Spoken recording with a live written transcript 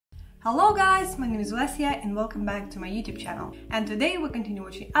Hello guys, my name is Olesya and welcome back to my YouTube channel. And today we continue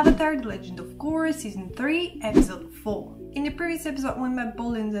watching Avatar: The Legend of Korra Season 3, Episode 4. In the previous episode we met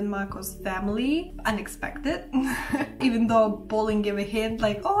Bolin's and Mako's family. Unexpected. Even though Bolin gave a hint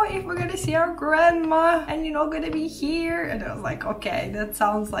like, oh, if we're gonna see our grandma and you're not gonna be here. And I was like, okay, that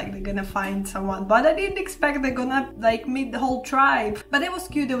sounds like they're gonna find someone. But I didn't expect they're gonna like meet the whole tribe. But it was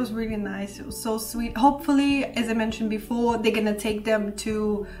cute, it was really nice, it was so sweet. Hopefully, as I mentioned before, they're gonna take them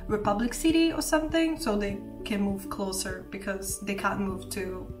to Republic City or something so they can move closer because they can't move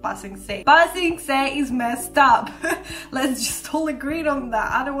to Ba Sing Se. Ba Sing Se is messed up. Let's just all agree on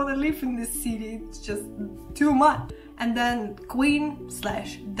that. I don't want to live in this city, it's just too much. And then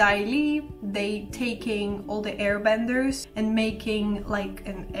Queen/Dai Li, they taking all the airbenders and making like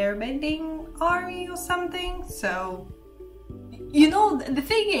an airbending army or something. So, you know, the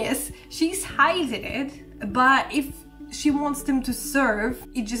thing is, she's hiding it, but if she wants them to serve,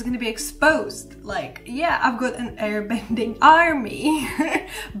 it's just gonna be exposed. Like, yeah, I've got an airbending army.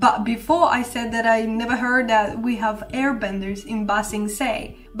 But before I said that I never heard that we have airbenders in Ba Sing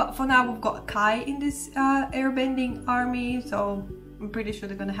Se. But for now we've got Kai in this airbending army, so I'm pretty sure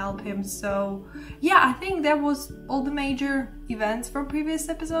they're gonna help him. So yeah, I think that was all the major events from previous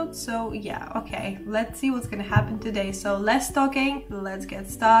episodes. So yeah, okay, let's see what's gonna happen today. So less talking, let's get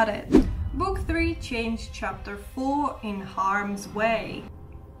started. Book 3, Change Chapter 4, In Harm's Way.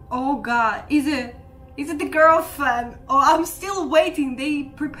 Oh god, is it the girlfriend? Oh, I'm still waiting. They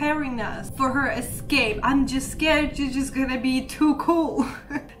preparing us for her escape. I'm just scared she's just gonna be too cool.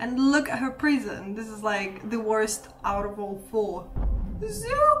 And look at her prison. This is like the worst out of all 4.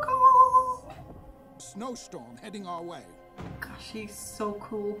 Zuko! Snowstorm heading our way. Gosh, she's so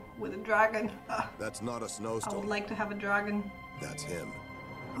cool with a dragon. That's not a snowstorm. I would like to have a dragon. That's him.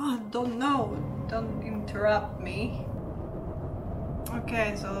 Oh, don't know. Don't interrupt me.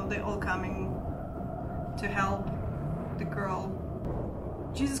 Okay, so they're all coming to help the girl.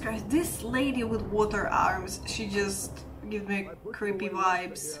 Jesus Christ, this lady with water arms, she just gives me creepy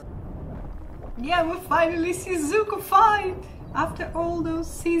vibes. Yeah, we'll finally see Zuko fight after all those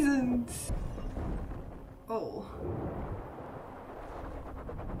seasons. Oh.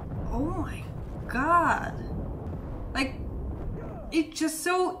 Oh my god. Like, it's just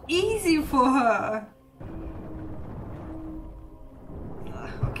so easy for her.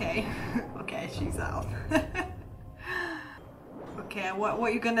 Okay, okay, she's out. Okay,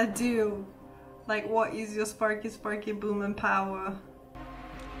 what you gonna do? Like, what is your sparky boom and power?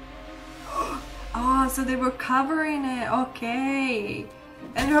 Oh, so they were covering it. Okay,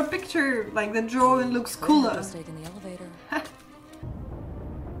 and her picture, like the drawing, looks cooler. Just taking the elevator.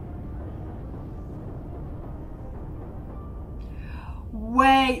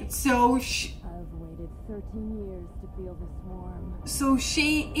 Wait, so I've waited 13 years to feel this warm. So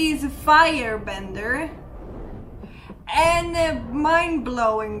she is a firebender and a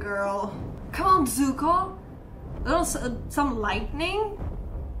mind-blowing girl. Come on, Zuko. Some lightning?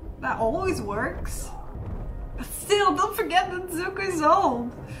 That always works. But still, don't forget that Zuko is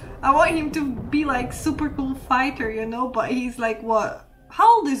old. I want him to be like super cool fighter, you know, but he's like what?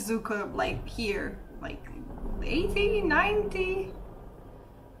 How old is Zuko like here? Like 80, 90?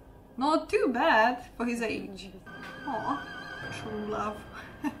 Not too bad for his age. Aw, true love.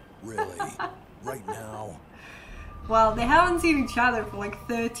 Really? Right now? Well, they haven't seen each other for like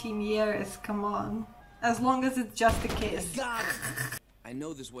 13 years, come on. As long as it's just a kiss. I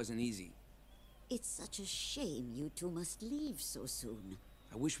know this wasn't easy. It's such a shame you two must leave so soon.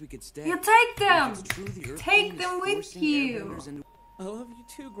 I wish we could stay. You take them! If it's true, the Earth Take Queen them is with forcing you! airbenders into- I love you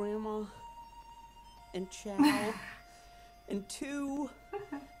too, Grandma. And Chow. And Tu.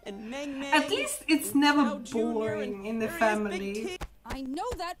 And Meng Meng. At least it's never Chow Jr. boring and in the there is Big family. T. I know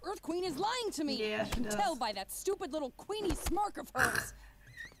that Earth Queen is lying to me. Yeah, she I can does. tell by that stupid little queenie smirk of hers.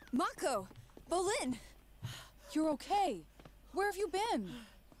 Mako, Bolin, you're okay. Where have you been?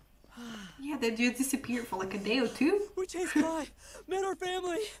 Yeah, they just disappeared for like a day or two. We chased by, met our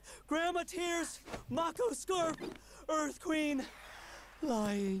family, Grandma tears, Mako scarf, Earth Queen,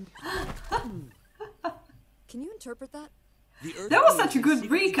 lying. Can you interpret that? The Earth That was Queen such a is good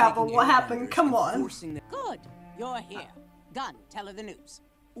secretly recap of taking what happened, airbenders come and on. forcing them- Good, you're here. Gun, tell her the news.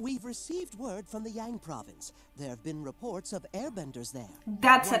 We've received word from the Yang province. There have been reports of airbenders there.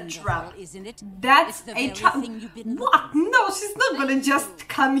 That's a Wonderful, trap. isn't it? That's It's the a very trap. thing you've been What? looking No, she's not gonna just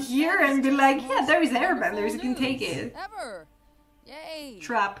come here and be like, yeah, there is airbenders, you can Wonderful take news it. Ever. Yay.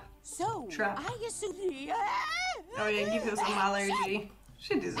 Trap. So, Trap. I assume... Oh yeah, give her some allergy.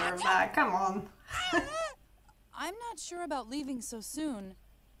 She deserves that, come on. I'm not sure about leaving so soon.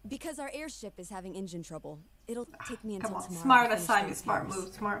 Because our airship is having engine trouble. It'll take me until Come on, tomorrow. smart to finish assignment, those smart papers.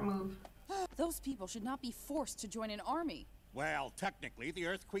 move, smart move. Those people should not be forced to join an army. Well, technically, the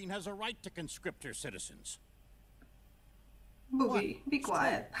Earth Queen has a right to conscript her citizens. Booby, be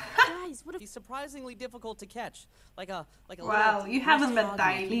quiet. Guys, what if he's surprisingly difficult to catch? Like a Wow, little you haven't met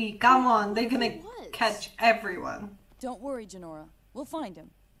Dai Li. Come on, they're gonna catch everyone. Don't worry, Jinora. We'll find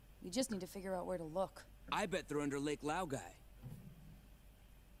him. We just need to figure out where to look. I bet they're under Lake Laogai.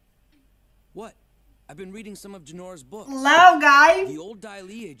 What? I've been reading some of Jinora's books. Lao guy! The old Dai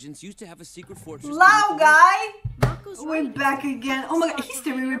Li agents used to have a secret fortress. Lao guy! Mako's We're right. back again. Oh my god,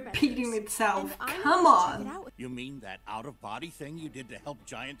 history repeating itself. Come on. You mean that out-of-body thing you did to help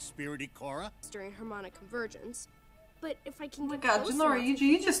giant spirity Korra? During harmonic convergence. But if I can Oh my get god, close Jinora, enough,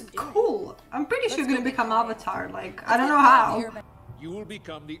 you just cool. I'm pretty sure you're gonna become Avatar. Like, I don't know how. You will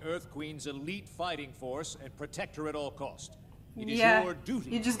become the Earth Queen's elite fighting force and protect her at all cost. It is Yeah, your duty.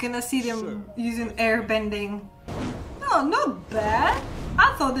 you're just gonna see them Sir. using airbending. No, not bad.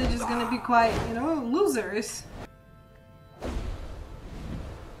 I thought they're just gonna be quite, you know, losers.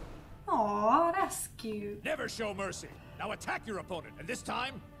 Aw, that's cute. Never show mercy. Now attack your opponent, and this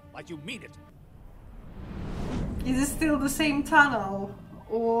time, like you mean it. Is it still the same tunnel?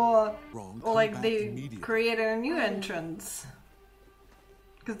 Or like back they immediately. created a new entrance?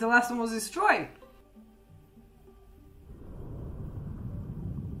 Because the last one was destroyed.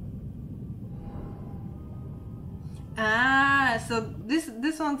 Ah, so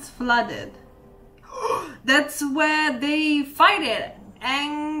this one's flooded. That's where they fight it.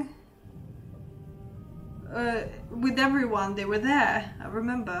 And with everyone, they were there. I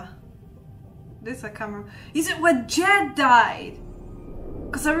remember. This I can't remember. Is it where Jed died?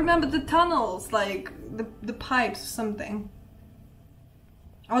 Because I remember the tunnels, like the pipes or something.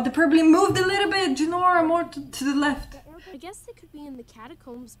 Oh, they probably moved a little bit, Jinora, more to the left. I guess they could be in the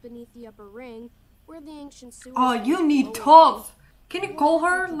catacombs beneath the upper ring, where the ancient sewers. Oh, you need Toph. Can you call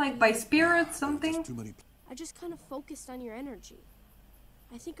her, like, by spirit, something? I just kind of focused on your energy.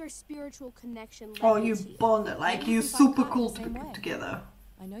 I think our spiritual connection. Oh, led me you to bonded, like, you're super cool to be put together.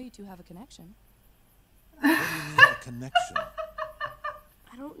 I know you two have a connection. What do you mean a connection?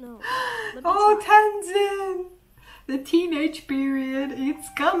 I don't know. Oh, Tenzin! The teenage period, it's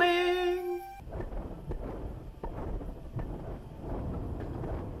coming!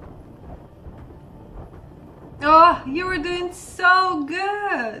 Oh, you were doing so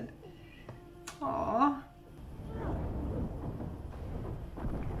good! Aww.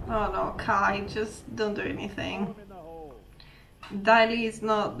 Oh no, Kai, just don't do anything. Dai Li is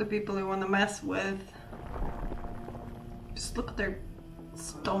not the people you want to mess with. Just look at their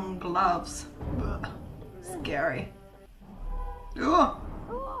stone gloves. Ugh. Scary. Ugh.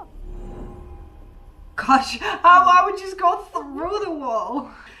 Gosh, I would just go through the wall.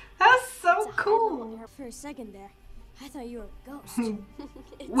 That's so cool. For a second there, I thought you were a ghost.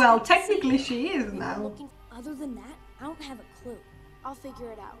 Well, technically she is now. Other than that, I don't have a clue. I'll figure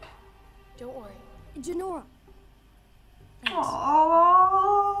it out. Don't worry. Jinora.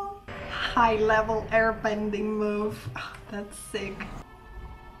 Aww. High level airbending move. Oh, that's sick.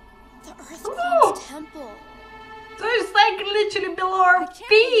 The Earth Queen's temple. So it's like literally below our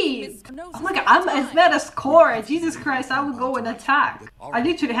feet. Oh my god, I'm as bad as Korra. Jesus Christ, I would go and attack. I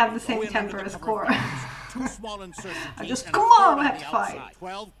literally have the same temper as Korra. Two small insertion I teeth just, and a come on, third we have the to fight. outside.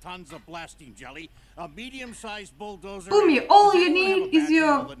 12 tons of blasting jelly, a medium-sized bulldozer. Boomy, all Does you anyone have need a is bad your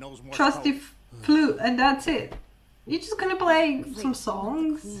girl that knows Morse trusty code? flute, and that's it. You're just gonna play some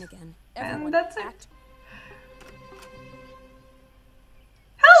songs, and that's it.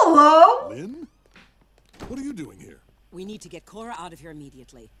 Hello! Lin? What are you doing here? We need to get Korra out of here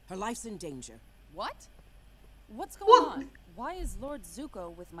immediately. Her life's in danger. What? What's going on? Why is Lord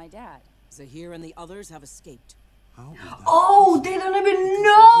Zuko with my dad? Zaheer and the others have escaped. How is that? Oh, they don't even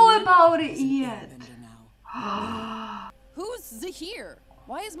know about it yet. Who's Zaheer?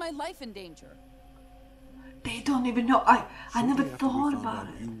 Why is my life in danger? They don't even know. I never Shortly after we thought found about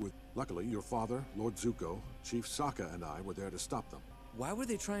out it. you were- Luckily, your father, Lord Zuko, Chief Sokka, and I were there to stop them. Why were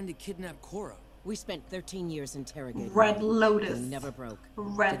they trying to kidnap Korra? We spent 13 years interrogating Red them. Lotus. They never broke.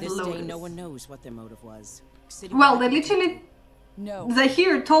 Red to this Lotus. day, no one knows what their motive was. Well, they literally. No.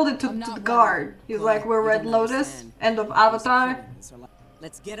 Zaheer told it to the guard. He's like, we're Red Lotus, end of Avatar.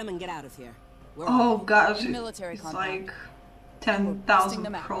 Let's get them and get out of here. We're Oh gosh, Military it's compound. like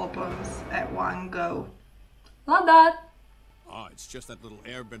 10,000 problems at one go. Love that. Oh, it's just that little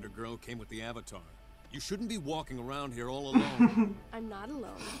airbender girl came with the Avatar. You shouldn't be walking around here all alone. I'm not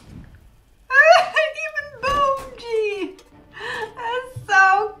alone. Even Boomji! That's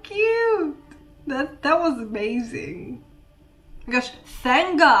so cute! That was amazing. Gosh,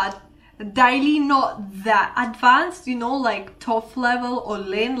 thank God Daily not that advanced, you know, like tough level or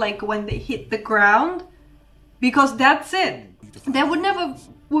Lin, like when they hit the ground, because that's it. They would never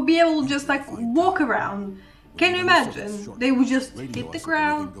would be able to just like walk around. Can you imagine? They would just hit the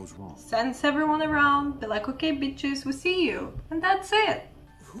ground, sense everyone around, be like, okay bitches, we see you, and that's it.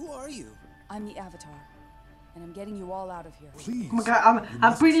 Who are you? I'm the Avatar, and I'm getting you all out of here. Please. Oh my god,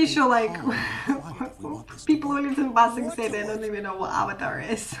 I'm pretty sure like people who live in Basing say they don't even know what Avatar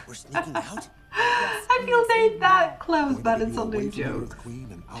is. We're sneaking out? I feel they that close, but it's only jokes.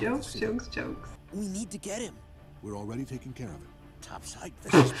 Jokes. We need to get him. We're already taking care of it. Topside,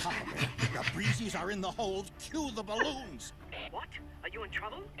 this is Papa Bear. The breezies are in the hold. Cue the balloons. What? Are you in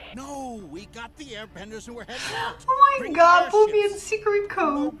trouble? No, we got the airbenders and we're heading out. Oh my Bring god, the Boomy and secret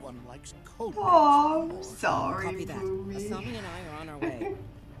code. No one likes code. Oh, I'm sorry, Copy that. Boomy. Asami and I are on our way.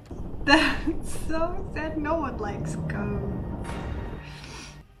 That's so sad. No one likes code.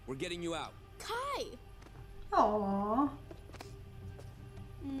 We're getting you out. Kai! Aww.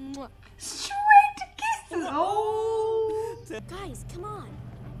 Mwah. Straight to kisses. Oh. Guys, come on.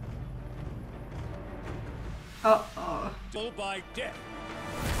 Uh-oh. Go by death.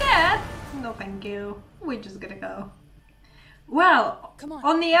 Dad? No, thank you. We're just gonna go. Well,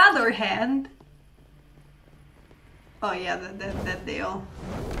 on the other hand... Oh yeah, that deal.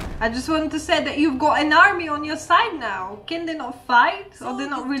 I just wanted to say that you've got an army on your side now. Can they not fight? Or they're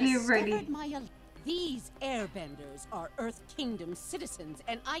not really ready? These airbenders are Earth Kingdom citizens,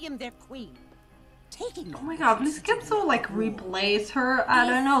 and I am their queen. Taking Oh my god, please can so like replace her? I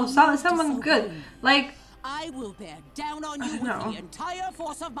don't know, someone good. Like... I will bear down on you with the entire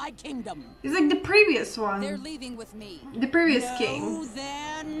force of my kingdom. It's like the previous one. They're leaving with me. The previous No, king.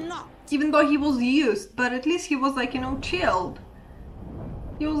 they're not. Even though he was used, but at least he was like, you know, chilled.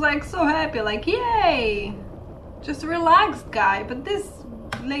 He was like so happy, like yay! Just a relaxed guy, but this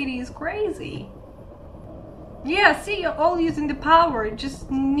lady is crazy. Yeah, see, you're all using the power, it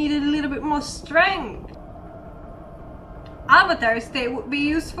just needed a little bit more strength. Avatar state would be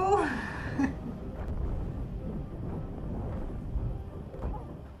useful.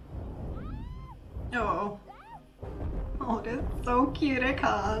 Oh. Oh, that's so cute, I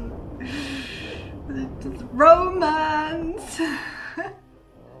can't. It's romance.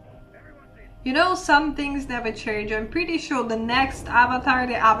 You know, some things never change. I'm pretty sure the next Avatar,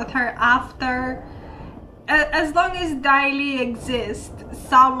 the Avatar after, as long as Daily exists,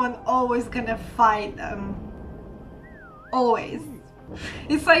 someone always gonna fight them. Always.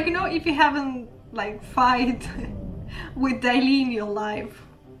 It's like, you know, if you haven't like fight with Daily in your life,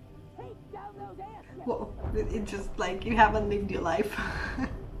 well, it's just like you haven't lived your life.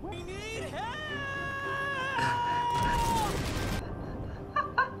 We need help!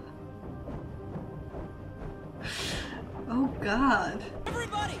 Oh god.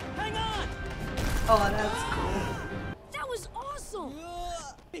 Everybody, hang on! Oh, that's cool. That was awesome!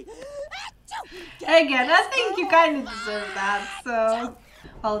 Again, I think you kind of deserve that, so...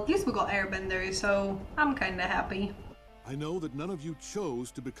 Well, at least we got airbenders, so I'm kind of happy. I know that none of you chose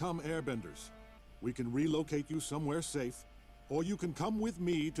to become airbenders. We can relocate you somewhere safe, or you can come with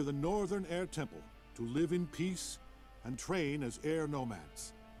me to the Northern Air Temple to live in peace and train as air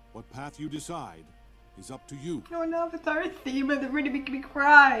nomads. What path you decide is up to you. Oh, an Avatar theme, and it really make me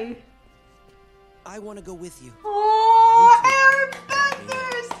cry. I want to go with you. Oh,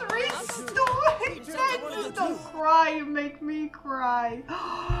 airbenders! Restore! Just don't cry, you make me cry.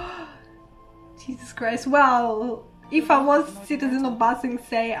 Jesus Christ, well... If I was citizen of Ba Sing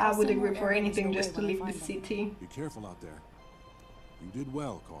Se, I would agree for anything just to leave the city. Be careful out there. You did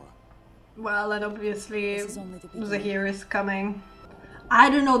well, Korra. Well, and obviously Zaheer is coming. I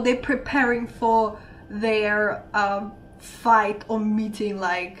don't know, they're preparing for their fight or meeting,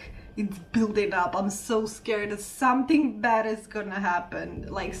 like it's building up. I'm so scared that something bad is gonna happen,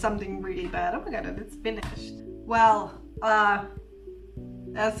 like something really bad. Oh my god, it's finished. Well,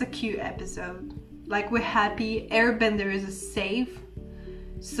 that's a cute episode. Like, we're happy, airbender is safe,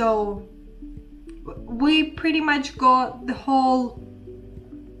 so we pretty much got the whole,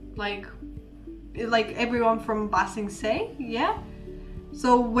 like everyone from Ba Sing Se, yeah?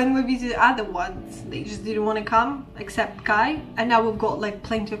 So when we visited other ones, they just didn't want to come, except Kai, and now we've got like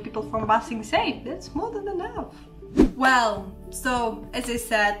plenty of people from Ba Sing Se. That's more than enough. Well, so as I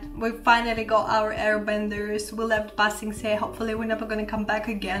said, we finally got our airbenders. We left Ba Sing Se. Hopefully we're never gonna come back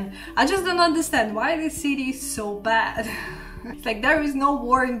again. I just don't understand why this city is so bad. It's like there is no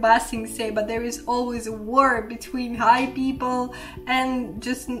war in Ba Sing Se, but there is always a war between high people and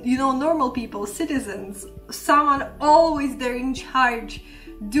just, you know, normal people, citizens. Someone always there in charge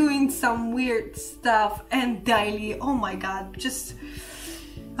doing some weird stuff, and Daily, oh my god, just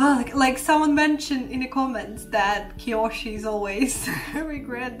Oh, like someone mentioned in the comments that Kyoshi is always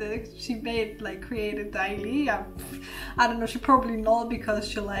regret that she created Daily. I don't know, she probably not, because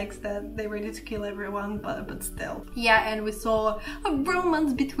she likes that they're ready to kill everyone, but still. Yeah, and we saw a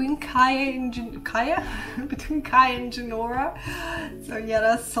romance between Kaya and Jinora. So yeah,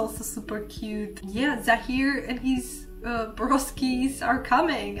 that's also super cute. Yeah, Zaheer and his broskies are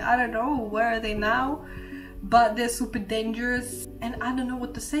coming. I don't know, where are they now? But they're super dangerous, and I don't know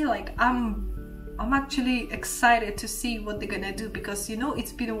what to say. Like, I'm actually excited to see what they're gonna do, because you know,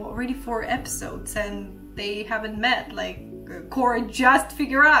 it's been already 4 episodes and they haven't met. Like, Korra just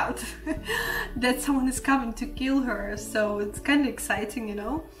figured out that someone is coming to kill her, so it's kind of exciting, you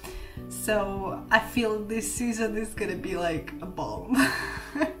know. So I feel this season is gonna be like a bomb.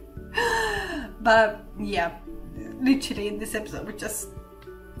 But yeah, literally in this episode we just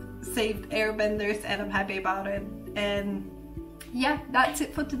saved airbenders, and I'm happy about it. And yeah, that's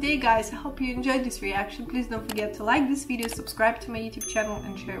it for today, guys. I hope you enjoyed this reaction. Please don't forget to like this video, subscribe to my YouTube channel,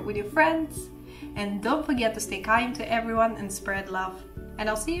 and share it with your friends. And don't forget to stay kind to everyone and spread love. And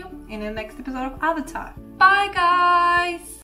I'll see you in the next episode of Avatar. Bye, guys!